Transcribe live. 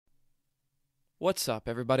What's up,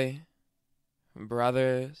 everybody?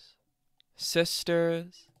 Brothers,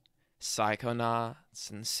 sisters, psychonauts,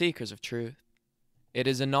 and seekers of truth. It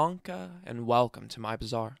is Ananka, and welcome to my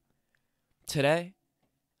bazaar. Today,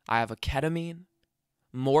 I have a ketamine,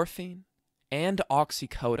 morphine, and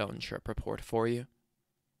oxycodone trip report for you.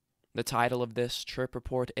 The title of this trip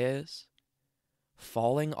report is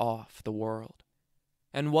Falling Off the World,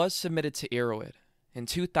 and was submitted to Erowid in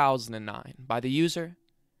 2009 by the user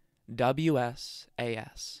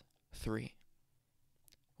WSAS3.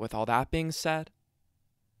 With all that being said,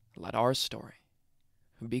 let our story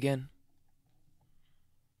begin.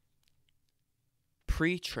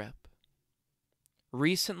 Pre-trip.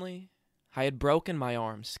 Recently, I had broken my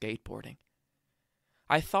arm skateboarding.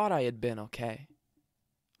 I thought I had been okay,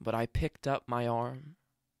 but I picked up my arm,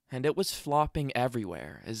 and it was flopping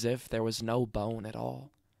everywhere as if there was no bone at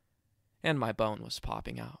all, and my bone was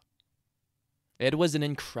popping out. It was an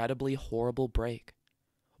incredibly horrible break,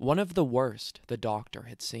 one of the worst the doctor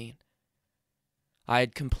had seen. I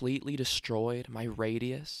had completely destroyed my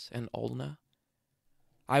radius and ulna.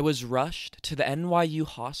 I was rushed to the NYU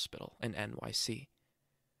hospital in NYC,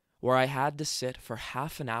 where I had to sit for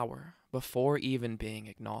half an hour before even being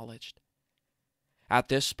acknowledged. At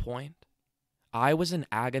this point, I was in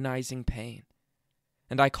agonizing pain,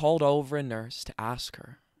 and I called over a nurse to ask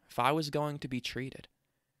her if I was going to be treated.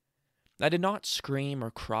 I did not scream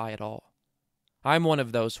or cry at all. I'm one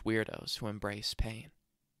of those weirdos who embrace pain,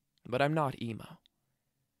 but I'm not emo.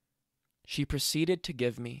 She proceeded to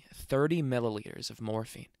give me 30 milliliters of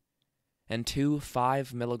morphine and 2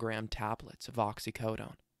 5-milligram tablets of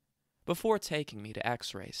oxycodone before taking me to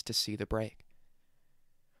x-rays to see the break.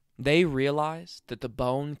 They realized that the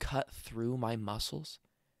bone cut through my muscles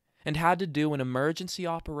and had to do an emergency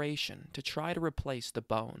operation to try to replace the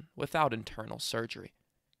bone without internal surgery,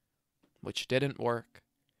 which didn't work,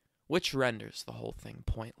 which renders the whole thing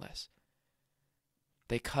pointless.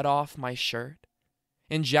 They cut off my shirt,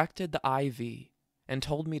 injected the IV, and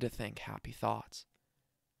told me to think happy thoughts.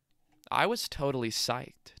 I was totally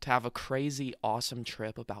psyched to have a crazy, awesome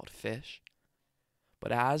trip about fish,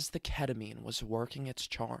 but as the ketamine was working its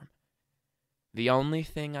charm, the only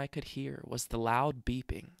thing I could hear was the loud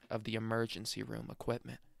beeping of the emergency room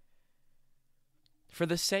equipment. For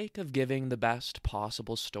the sake of giving the best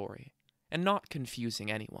possible story, and not confusing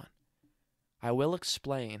anyone, I will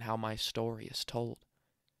explain how my story is told.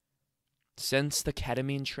 Since the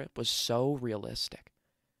ketamine trip was so realistic,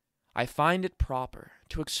 I find it proper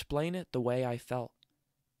to explain it the way I felt,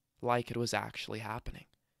 like it was actually happening.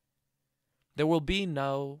 There will be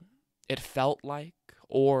no, it felt like,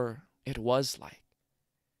 or it was like.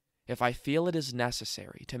 If I feel it is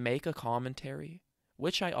necessary to make a commentary,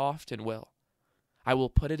 which I often will, I will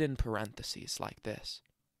put it in parentheses like this.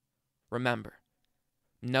 Remember,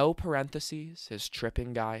 no parentheses is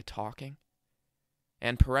tripping guy talking,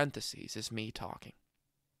 and parentheses is me talking.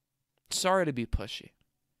 Sorry to be pushy,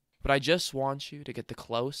 but I just want you to get the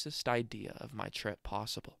closest idea of my trip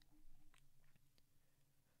possible.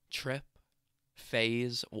 Trip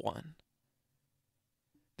Phase 1.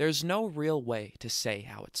 There's no real way to say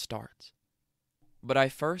how it starts, but I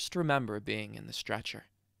first remember being in the stretcher.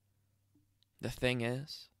 The thing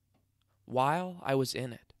is, while I was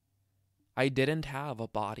in it, I didn't have a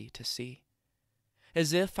body to see,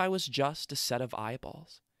 as if I was just a set of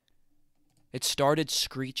eyeballs. It started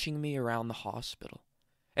screeching me around the hospital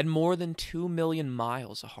at more than 2 million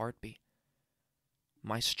miles a heartbeat.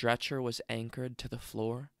 My stretcher was anchored to the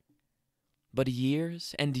floor, but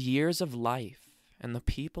years and years of life and the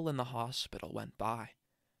people in the hospital went by.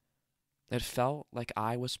 It felt like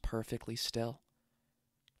I was perfectly still,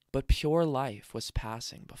 but pure life was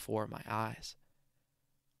passing before my eyes.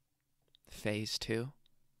 Phase 2.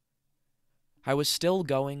 I was still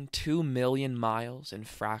going 2 million miles in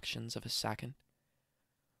fractions of a second,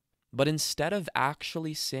 but instead of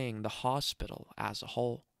actually seeing the hospital as a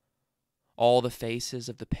whole, all the faces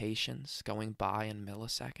of the patients going by in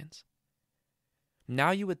milliseconds,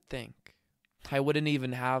 now you would think I wouldn't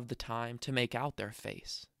even have the time to make out their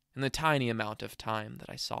face in the tiny amount of time that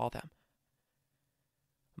I saw them.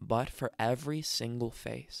 But for every single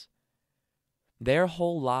face, their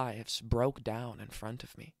whole lives broke down in front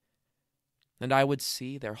of me, and I would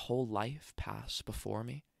see their whole life pass before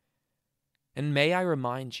me. And may I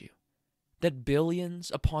remind you that billions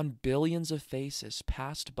upon billions of faces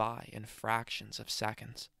passed by in fractions of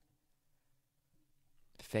seconds.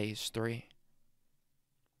 Phase 3.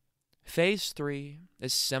 Phase 3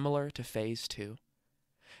 is similar to Phase 2,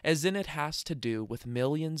 as in it has to do with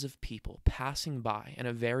millions of people passing by in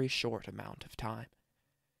a very short amount of time.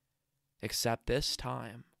 Except this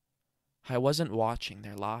time, I wasn't watching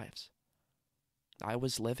their lives. I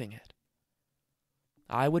was living it.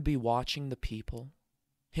 I would be watching the people,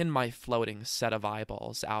 in my floating set of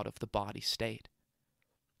eyeballs out of the body state,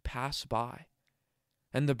 pass by,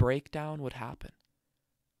 and the breakdown would happen,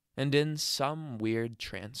 and in some weird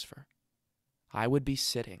transfer, I would be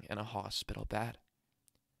sitting in a hospital bed.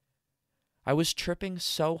 I was tripping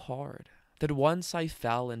so hard that once I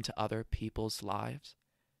fell into other people's lives,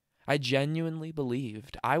 I genuinely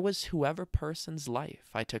believed I was whoever person's life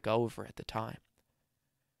I took over at the time.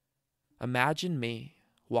 Imagine me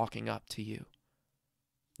walking up to you.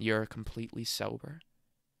 You're completely sober,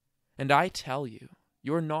 and I tell you,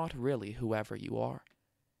 you're not really whoever you are.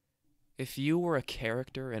 If you were a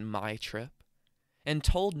character in my trip and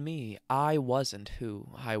told me I wasn't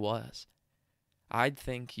who I was, I'd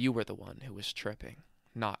think you were the one who was tripping,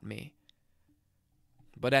 not me.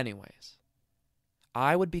 But anyways,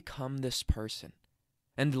 I would become this person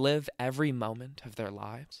and live every moment of their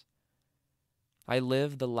lives. I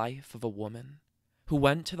lived the life of a woman who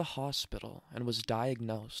went to the hospital and was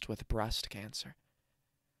diagnosed with breast cancer.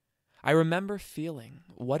 I remember feeling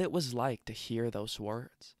what it was like to hear those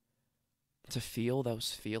words, to feel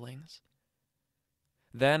those feelings.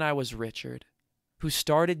 Then I was Richard, who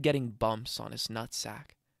started getting bumps on his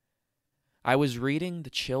nutsack. I was reading The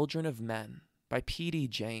Children of Men by P.D.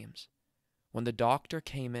 James when the doctor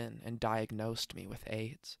came in and diagnosed me with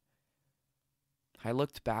AIDS. I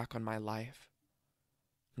looked back on my life,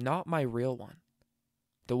 not my real one,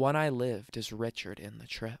 the one I lived as Richard in the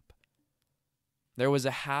trip. There was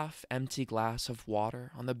a half-empty glass of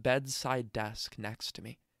water on the bedside desk next to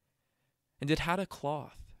me, and it had a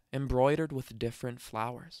cloth embroidered with different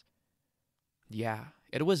flowers. Yeah,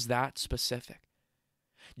 it was that specific,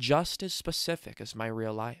 just as specific as my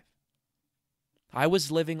real life. I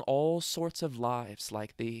was living all sorts of lives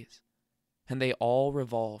like these, and they all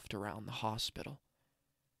revolved around the hospital.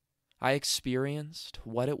 I experienced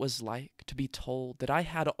what it was like to be told that I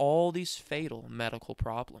had all these fatal medical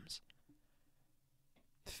problems.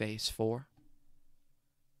 Phase 4.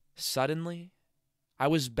 Suddenly, I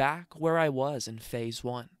was back where I was in Phase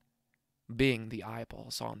 1, being the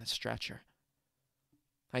eyeballs on the stretcher.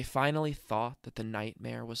 I finally thought that the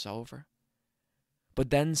nightmare was over. But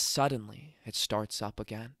then suddenly it starts up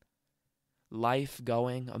again, life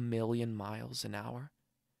going 1,000,000 miles an hour.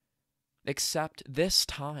 Except this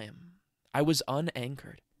time, I was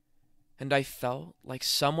unanchored, and I felt like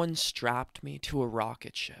someone strapped me to a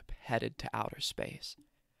rocket ship headed to outer space.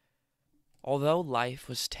 Although life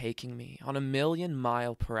was taking me on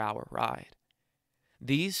 1,000,000-mile-per-hour ride,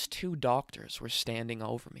 these two doctors were standing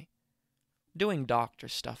over me, doing doctor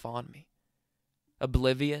stuff on me,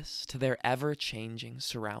 oblivious to their ever-changing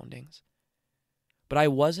surroundings. But I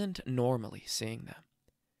wasn't normally seeing them.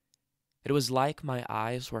 It was like my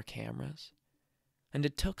eyes were cameras, and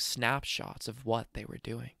it took snapshots of what they were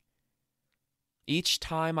doing. Each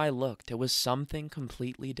time I looked, it was something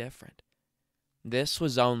completely different. This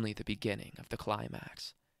was only the beginning of the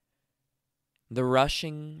climax. The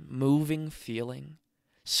rushing, moving feeling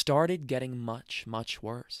started getting much, much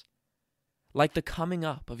worse. Like the coming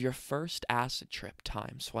up of your first acid trip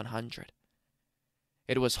times 100.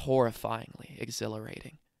 It was horrifyingly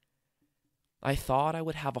exhilarating. I thought I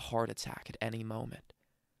would have a heart attack at any moment.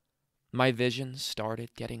 My vision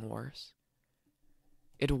started getting worse.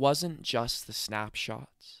 It wasn't just the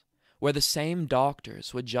snapshots, where the same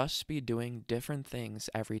doctors would just be doing different things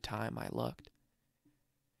every time I looked.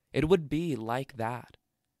 It would be like that,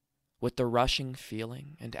 with the rushing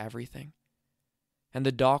feeling and everything. And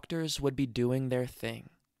the doctors would be doing their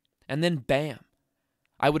thing, and then bam,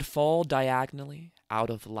 I would fall diagonally out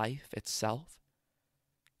of life itself,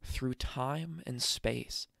 through time and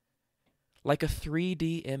space, like a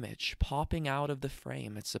 3D image popping out of the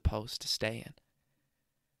frame it's supposed to stay in.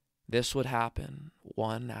 This would happen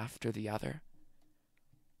one after the other,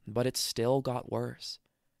 but it still got worse.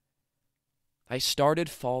 I started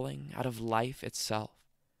falling out of life itself,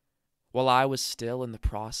 while I was still in the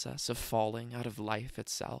process of falling out of life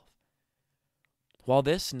itself. While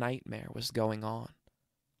this nightmare was going on,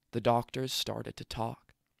 the doctors started to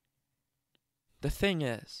talk. The thing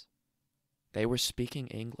is, they were speaking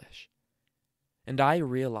English, and I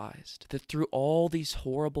realized that through all these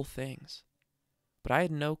horrible things, but I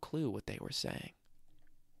had no clue what they were saying.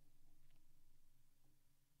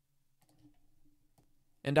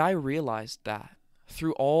 And I realized that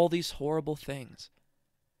through all these horrible things,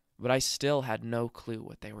 but I still had no clue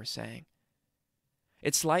what they were saying.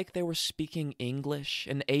 It's like they were speaking English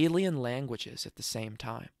and alien languages at the same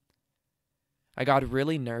time. I got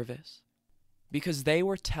really nervous because they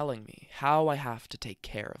were telling me how I have to take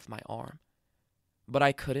care of my arm, but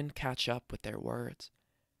I couldn't catch up with their words.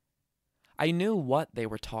 I knew what they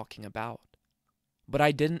were talking about, but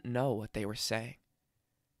I didn't know what they were saying.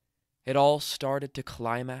 It all started to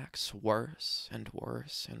climax worse and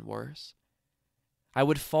worse and worse. I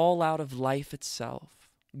would fall out of life itself,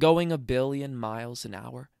 going 1,000,000,000 miles an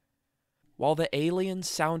hour, while the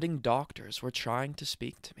alien-sounding doctors were trying to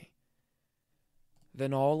speak to me.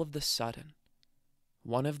 Then all of the sudden,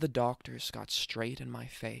 one of the doctors got straight in my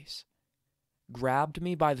face, grabbed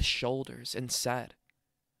me by the shoulders, and said,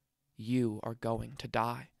 "You are going to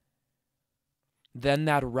die." Then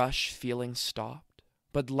that rush feeling stopped,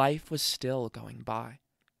 but life was still going by.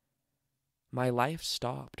 My life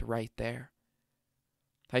stopped right there.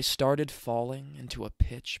 I started falling into a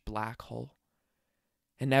pitch black hole,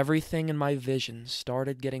 and everything in my vision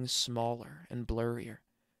started getting smaller and blurrier.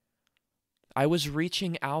 I was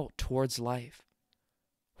reaching out towards life,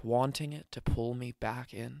 wanting it to pull me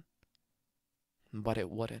back in, but it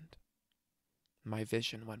wouldn't. My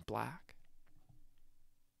vision went black.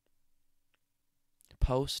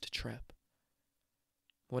 Post-trip.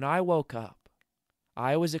 When I woke up,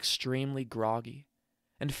 I was extremely groggy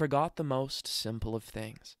and forgot the most simple of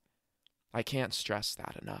things. I can't stress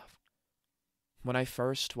that enough. When I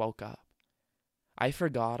first woke up, I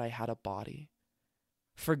forgot I had a body,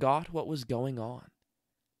 forgot what was going on,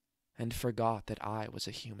 and forgot that I was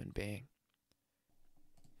a human being.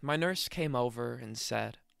 My nurse came over and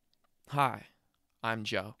said, "Hi, I'm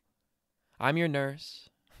Joe. I'm your nurse.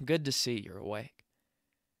 Good to see you're awake."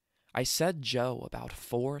 I said Joe about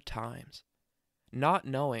 4 times, not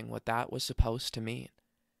knowing what that was supposed to mean.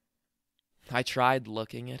 I tried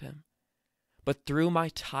looking at him, but through my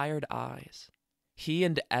tired eyes, he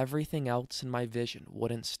and everything else in my vision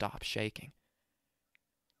wouldn't stop shaking.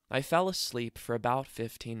 I fell asleep for about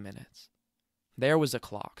 15 minutes. There was a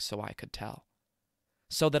clock so I could tell,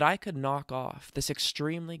 so that I could knock off this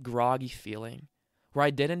extremely groggy feeling where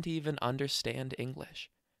I didn't even understand English.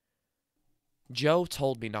 Joe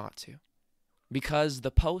told me not to, because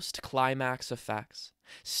the post-climax effects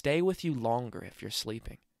stay with you longer if you're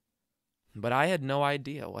sleeping. But I had no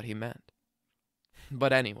idea what he meant.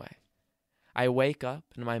 But anyway, I wake up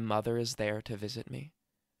and my mother is there to visit me.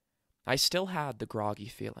 I still had the groggy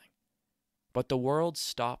feeling, but the world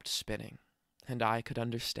stopped spinning and I could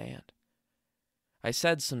understand. I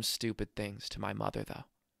said some stupid things to my mother, though,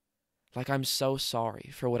 like "I'm so sorry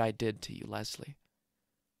for what I did to you, Leslie."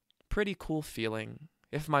 Pretty cool feeling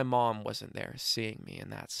if my mom wasn't there seeing me in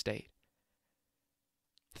that state.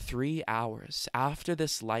 3 hours after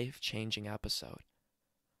this life-changing episode,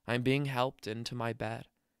 I'm being helped into my bed.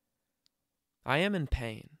 I am in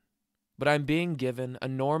pain, but I'm being given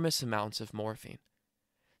enormous amounts of morphine,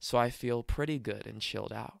 so I feel pretty good and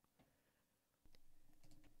chilled out.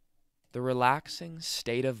 The relaxing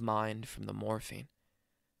state of mind from the morphine,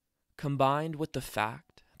 combined with the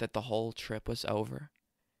fact that the whole trip was over,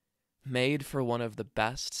 made for one of the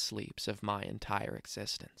best sleeps of my entire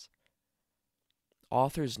existence.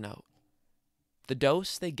 Author's note: the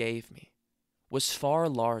dose they gave me was far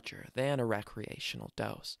larger than a recreational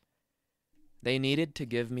dose. They needed to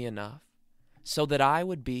give me enough so that I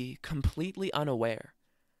would be completely unaware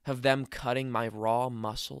of them cutting my raw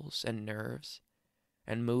muscles and nerves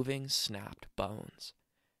and moving snapped bones.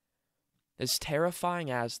 As terrifying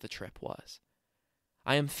as the trip was,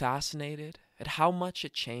 I am fascinated at how much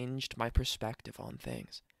it changed my perspective on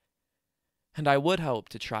things, and I would hope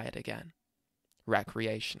to try it again,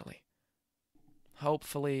 recreationally.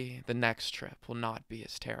 Hopefully, the next trip will not be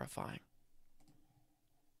as terrifying.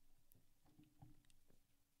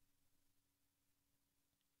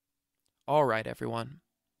 Alright, everyone.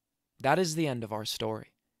 That is the end of our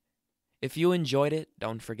story. If you enjoyed it,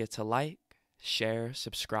 don't forget to like, share,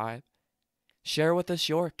 subscribe. Share with us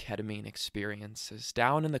your ketamine experiences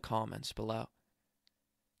down in the comments below.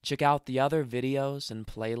 Check out the other videos and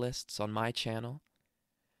playlists on my channel.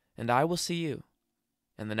 And I will see you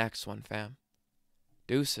in the next one, fam.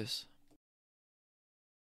 Deuces.